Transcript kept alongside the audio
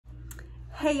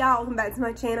Hey y'all, welcome back to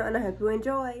my channel and I hope you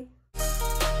enjoy.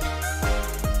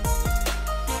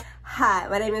 Hi,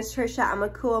 my name is Trisha. I'm a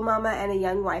cool mama and a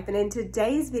young wife, and in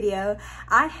today's video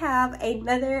I have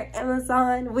another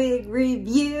Amazon wig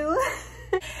review.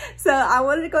 So I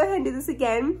wanted to go ahead and do this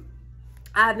again.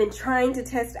 I've been trying to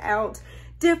test out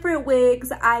different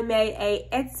wigs. I made a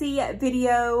Etsy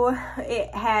video.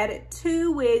 It had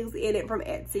 2 wigs in it from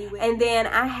Etsy, and then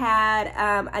I had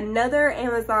another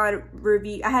Amazon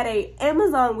review. I had a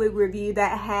Amazon wig review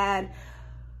that had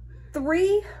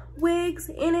 3 wigs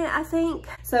in it, I think.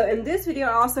 So in this video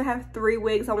I also have 3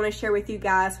 wigs I want to share with you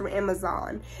guys from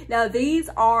Amazon. Now these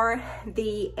are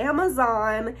the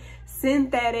Amazon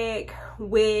synthetic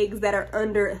wigs that are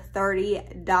under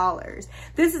 $30.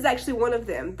 This is actually one of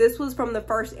them. This was from the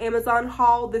first Amazon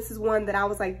haul. This is one that I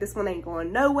was like, this one ain't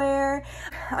going nowhere.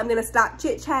 I'm gonna stop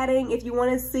chit-chatting. If you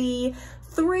want to see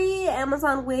 3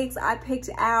 Amazon wigs I picked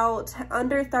out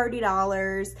under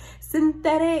 $30,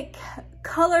 synthetic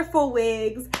colorful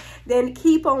wigs, then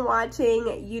keep on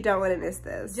watching. You don't want to miss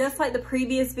this. Just like the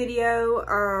previous video,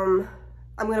 I'm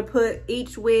gonna put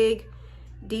each wig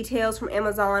details from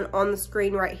Amazon on the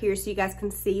screen right here so you guys can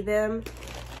see them.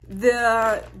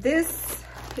 This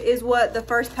is what the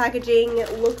first packaging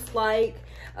looks like.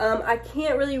 I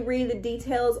can't really read the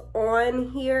details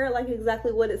on here, like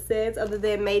exactly what it says, other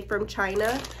than made from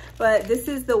China. But this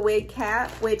is the wig cap,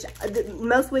 which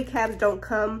most wig caps don't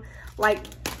come like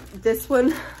this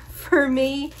one for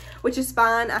me, which is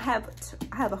fine. I have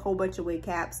a whole bunch of wig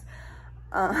caps.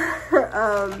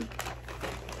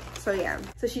 So yeah,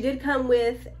 so she did come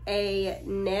with a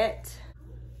net.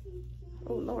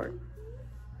 Oh Lord.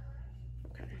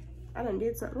 Okay, I done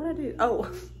did something. What'd I do?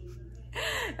 Oh,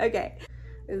 okay.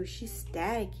 Oh, she's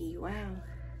staticky. Wow.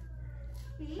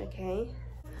 Okay.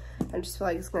 I just feel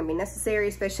like it's gonna be necessary,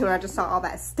 especially when I just saw all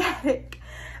that static.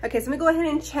 Okay, so I'm gonna go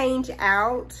ahead and change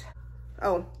out.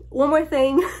 Oh, one more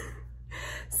thing.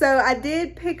 So I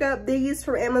did pick up these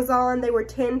from Amazon. They were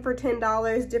 10 for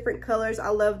 $10, different colors. I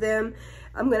love them.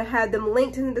 I'm gonna have them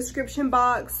linked in the description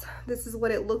box. This is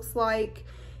what it looks like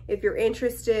if you're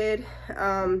interested.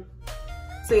 So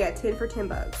yeah, 10 for 10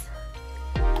 bucks.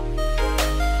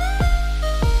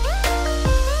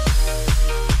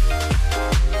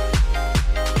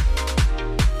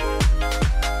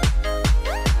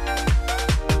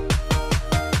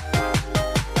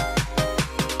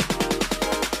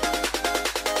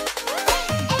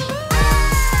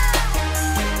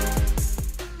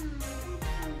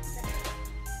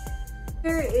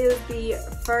 Here is the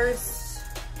first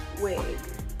wig.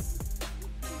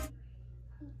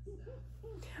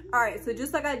 All right, so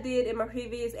just like I did in my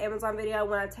previous Amazon video,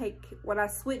 when I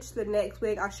switch to the next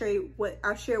wig, I'll share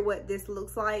what this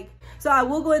looks like. So I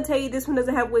will go and tell you this one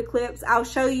doesn't have wig clips. I'll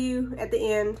show you at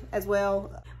the end as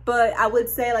well. But I would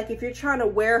say, like, if you're trying to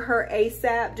wear her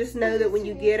ASAP, just know that when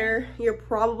you get her, you're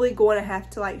probably going to have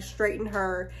to like straighten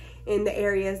her in the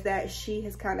areas that she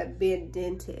has kind of been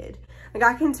dented. Like,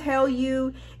 I can tell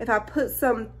you, if I put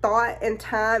some thought and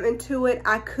time into it,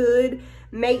 I could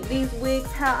make these wigs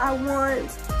how I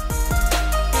want.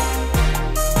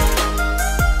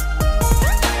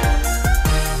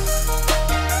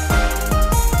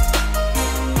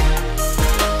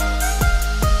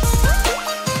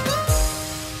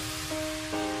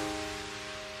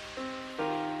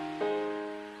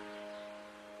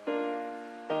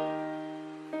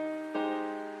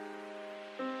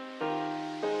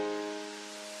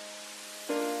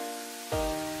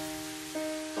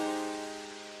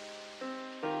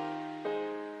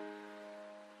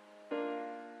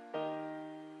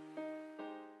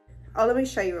 Oh, let me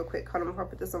show you real quick. Hold on, before I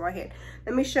put this on my head.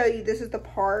 Let me show you. This is the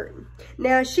part.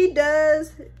 Now, she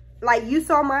does, like, you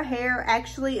saw my hair.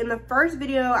 Actually, in the first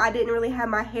video, I didn't really have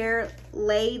my hair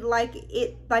laid like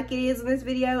it is in this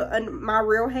video, and my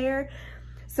real hair.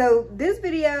 So this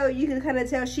video, you can kind of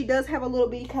tell she does have a little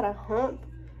bit kind of hump.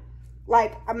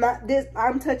 Like,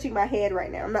 I'm touching my head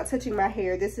right now. I'm not touching my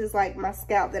hair. This is like my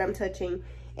scalp that I'm touching.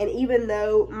 And even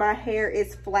though my hair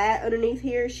is flat underneath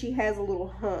here, she has a little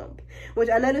hump, which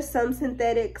I noticed some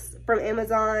synthetics from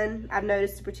Amazon, I've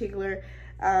noticed in particular,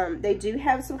 they do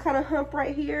have some kind of hump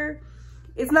right here.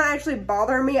 It's not actually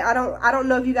bothering me. I don't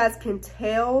know if you guys can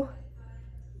tell,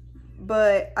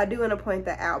 but I do want to point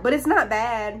that out. But it's not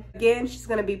bad. Again, she's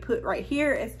going to be put right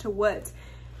here as to what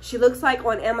she looks like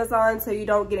on Amazon, so you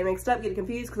don't get it mixed up, get it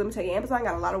confused, because let me tell you, Amazon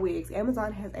got a lot of wigs.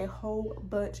 Amazon has a whole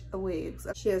bunch of wigs.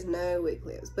 She has no wig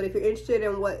clips, but if you're interested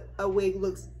in what a wig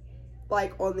looks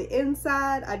like on the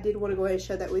inside, I did want to go ahead and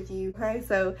show that with you. Okay,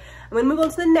 so I'm gonna move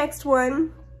on to the next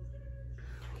one.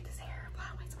 Get this hair fly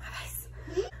away to my face.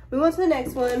 Move on to the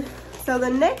next one. So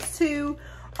the next two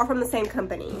are from the same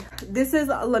company. This is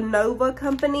a Lenovo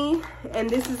company, and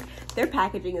this is, their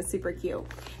packaging is super cute.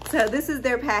 So this is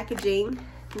their packaging.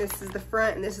 This is the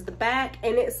front and this is the back,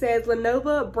 and it says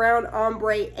Lenovo Brown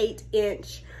Ombre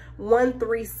 8-inch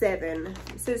 137.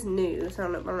 It says new, so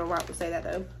I don't know why I would say that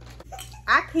though.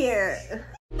 I can't.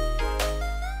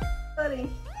 Funny.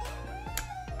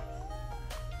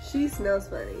 She smells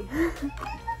funny.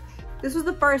 This was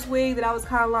the first wig that I was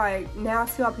kind of like, now I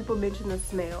see how people mention the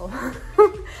smell.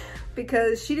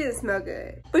 Because she didn't smell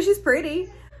good. But she's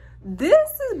pretty. This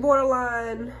is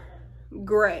borderline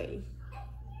gray.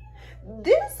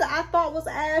 This I thought was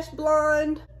ash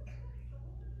blonde.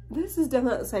 This is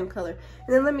definitely the same color.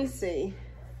 And then let me see.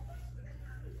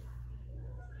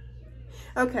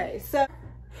 Okay, so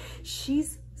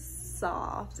she's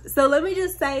soft. So let me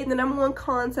just say the #1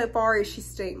 con so far is she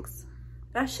stinks.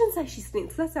 I shouldn't say she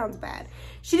stinks, that sounds bad.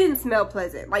 She didn't smell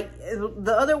pleasant. Like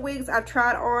the other wigs I've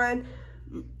tried on,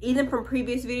 even from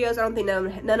previous videos, I don't think none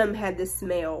of them had this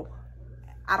smell.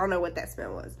 I don't know what that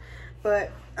smell was.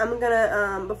 But I'm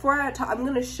gonna, before I talk, I'm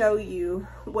gonna show you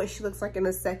what she looks like in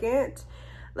a second.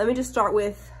 Let me just start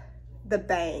with the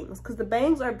bangs, because the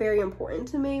bangs are very important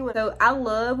to me. So I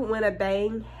love when a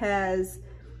bang has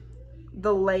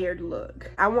the layered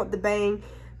look. I want the bang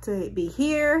to be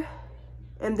here,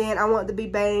 and then I want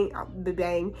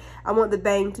I want the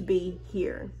bang to be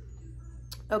here.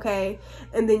 Okay,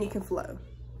 and then you can flow.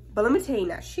 But let me tell you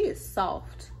now, she is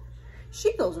soft.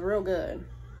 She feels real good.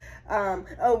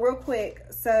 Oh, real quick,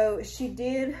 so she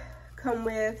did come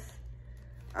with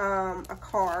a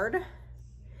card,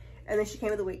 and then she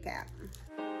came with a wig cap.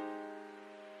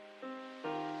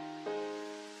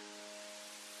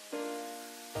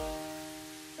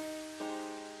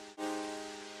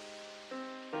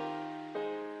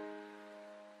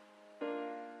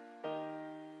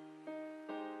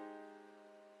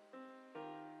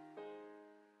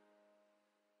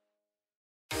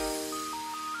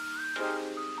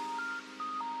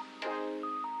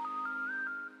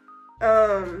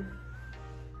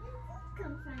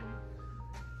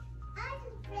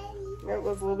 That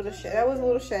was a little bit of that was a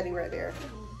little shady right there.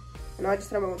 And I just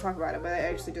said I'm gonna talk about it, but it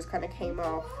actually just kind of came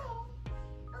off.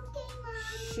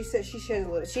 She said she sheds a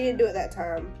little. She didn't do it that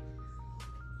time.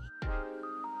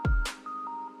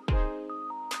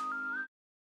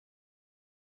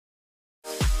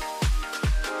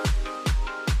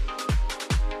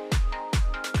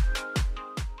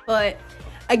 But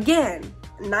again,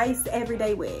 nice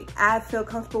everyday wig. I feel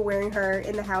comfortable wearing her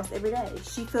in the house every day.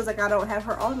 She feels like I don't have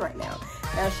her on right now.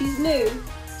 Now she's new,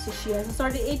 so she hasn't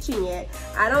started itching yet.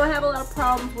 I don't have a lot of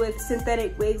problems with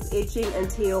synthetic wigs itching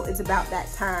until it's about that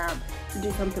time to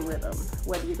do something with them.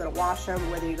 Whether you're gonna wash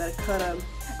them, whether you're gonna cut them.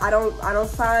 I don't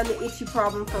find the itchy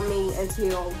problem for me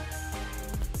until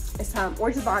it's time,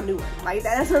 or just buy a new one. Like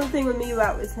that's another thing with me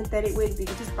about with synthetic wigs. You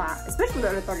can just buy, especially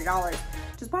when they're under $30,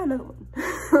 just buy another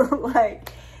one.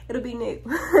 Like, it'll be new.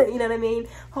 You know what I mean?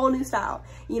 Whole new style.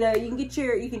 You know, you can get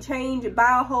you can change,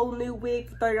 buy a whole new wig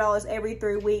for $30 every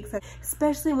 3 weeks.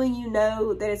 Especially when you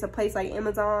know that it's a place like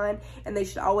Amazon and they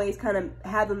should always kind of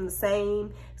have them the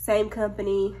same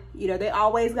company. You know, they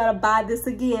always gotta buy this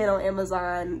again on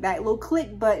Amazon. That little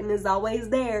click button is always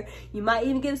there. You might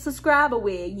even get a subscriber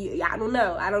wig. I don't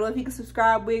know. I don't know if you can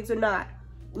subscribe wigs or not.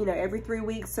 You know, every 3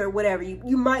 weeks or whatever.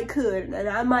 You might could, and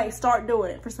I might start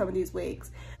doing it for some of these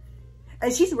wigs.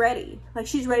 And she's ready. Like,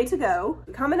 she's ready to go.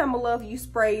 Comment down below if you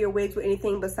spray your wigs with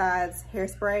anything besides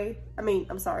hairspray.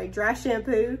 I'm sorry, dry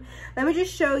shampoo. Let me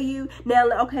just show you. Now,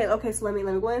 okay, so let me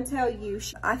go ahead and tell you.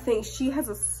 I think she has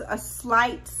a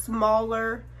slight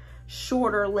smaller,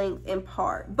 shorter length in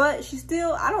part. But she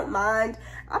still, I don't mind.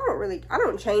 I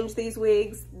don't change these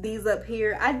wigs, these up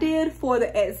here. I did for the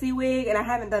Etsy wig, and I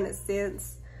haven't done it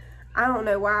since. I don't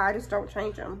know why, I just don't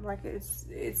change them. Like,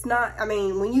 it's not, I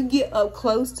mean, when you get up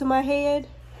close to my head,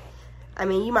 I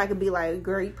mean, you might be like,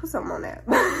 girl, you put something on that.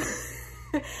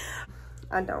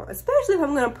 I don't, especially if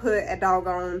I'm gonna put a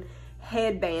doggone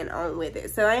headband on with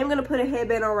it. So I am gonna put a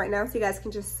headband on right now so you guys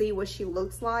can just see what she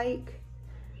looks like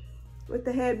with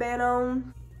the headband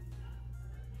on.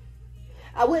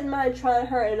 I wouldn't mind trying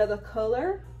her in another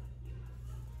color.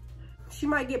 She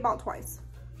might get bought twice.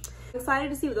 Excited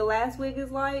to see what the last wig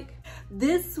is like.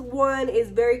 This one is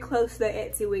very close to the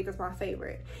Etsy wig. That's my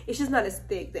favorite. It's just not as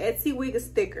thick. The Etsy wig is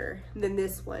thicker than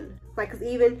this one. Like, cause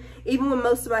even when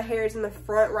most of my hair is in the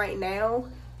front right now,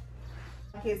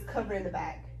 it's covered in the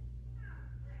back,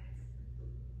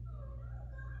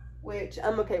 which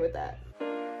I'm okay with that.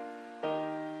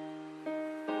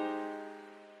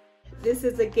 This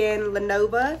is again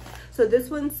Lenovo. So this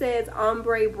one says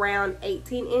Ombre Brown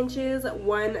 18 inches,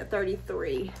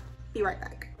 133. Be right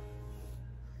back.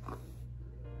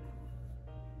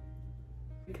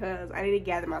 because I need to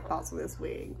gather my thoughts on this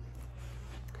wig.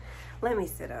 Let me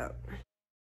sit up.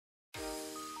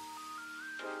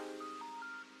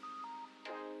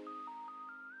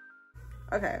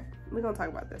 Okay, we're gonna talk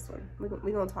about this one.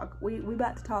 We gonna talk. We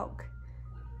about to talk.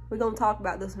 We're gonna talk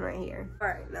about this one right here. All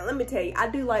right, now let me tell you, I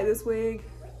do like this wig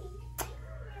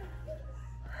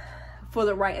for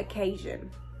the right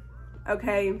occasion.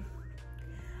 Okay,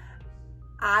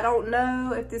 I don't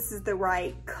know if this is the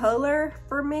right color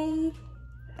for me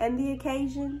and the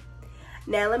occasion.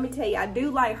 Now let me tell you, I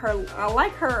do like her. I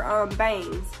like her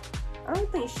bangs. I don't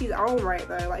think she's on right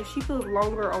though. Like, she feels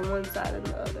longer on one side than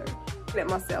the other. Look at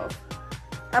myself.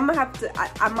 I'm gonna have to,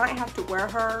 I might have to wear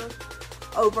her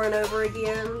over and over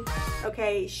again.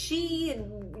 Okay, she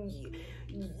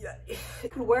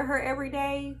could wear her every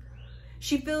day.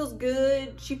 She feels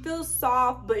good. She feels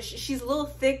soft, but she's a little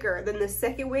thicker than the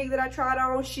second wig that I tried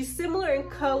on. She's similar in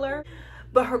color,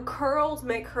 but her curls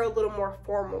make her a little more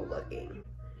formal looking.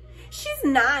 She's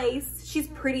nice. She's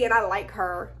pretty, and I like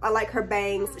her. I like her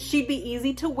bangs. She'd be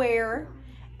easy to wear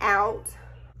out.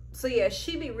 So yeah,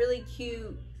 she'd be really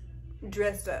cute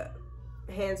dressed up.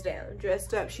 Hands down,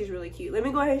 dressed up, she's really cute. Let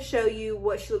me go ahead and show you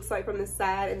what she looks like from the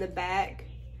side and the back.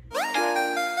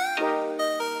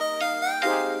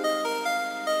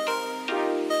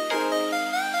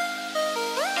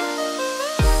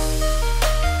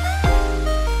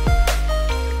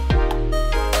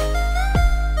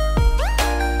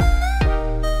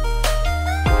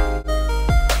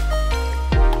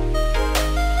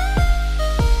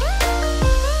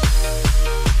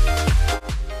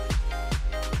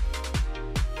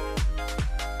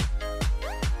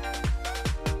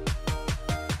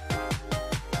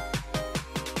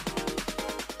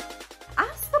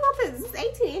 Is this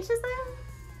 18 inches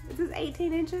now? Is this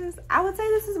 18 inches? I would say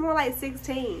this is more like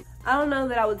 16. I don't know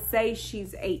that I would say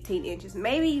she's 18 inches.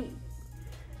 Maybe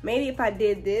if I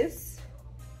did this,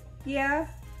 yeah.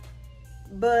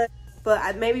 But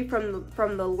maybe from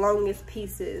the longest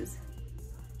pieces,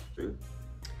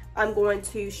 I'm going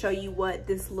to show you what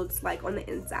this looks like on the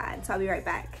inside. So I'll be right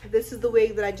back. This is the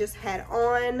wig that I just had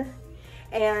on,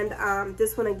 and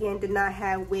this one again did not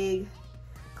have wig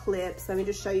clips. Let me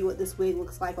just show you what this wig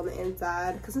looks like on the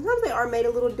inside, because sometimes they are made a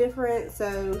little different. So,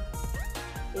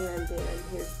 and then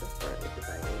here's the front of the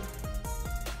thing.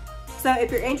 So if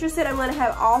you're interested, I'm going to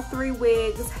have all 3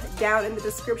 wigs down in the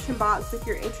description box if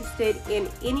you're interested in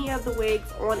any of the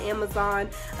wigs on Amazon.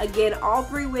 Again, all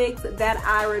 3 wigs that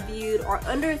I reviewed are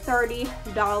under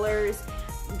 $30.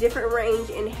 Different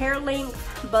range in hair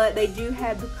length, but they do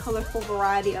have the colorful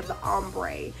variety of the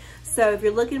ombre. So if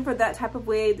you're looking for that type of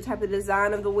wig, the type of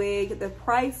design of the wig, the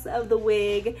price of the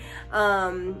wig,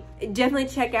 definitely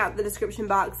check out the description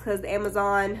box, because the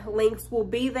Amazon links will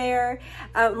be there.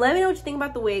 Let me know what you think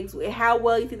about the wigs, how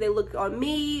well you think they look on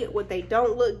me, what they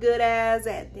don't look good as,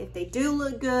 if they do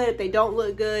look good, if they don't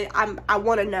look good. I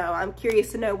want to know. I'm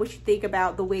curious to know what you think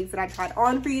about the wigs that I tried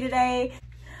on for you today.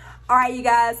 All right, you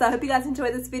guys, so I hope you guys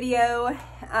enjoyed this video.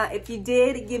 If you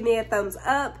did, give me a thumbs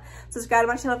up. Subscribe to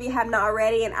my channel if you have not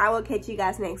already, and I will catch you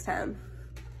guys next time.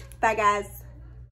 Bye, guys.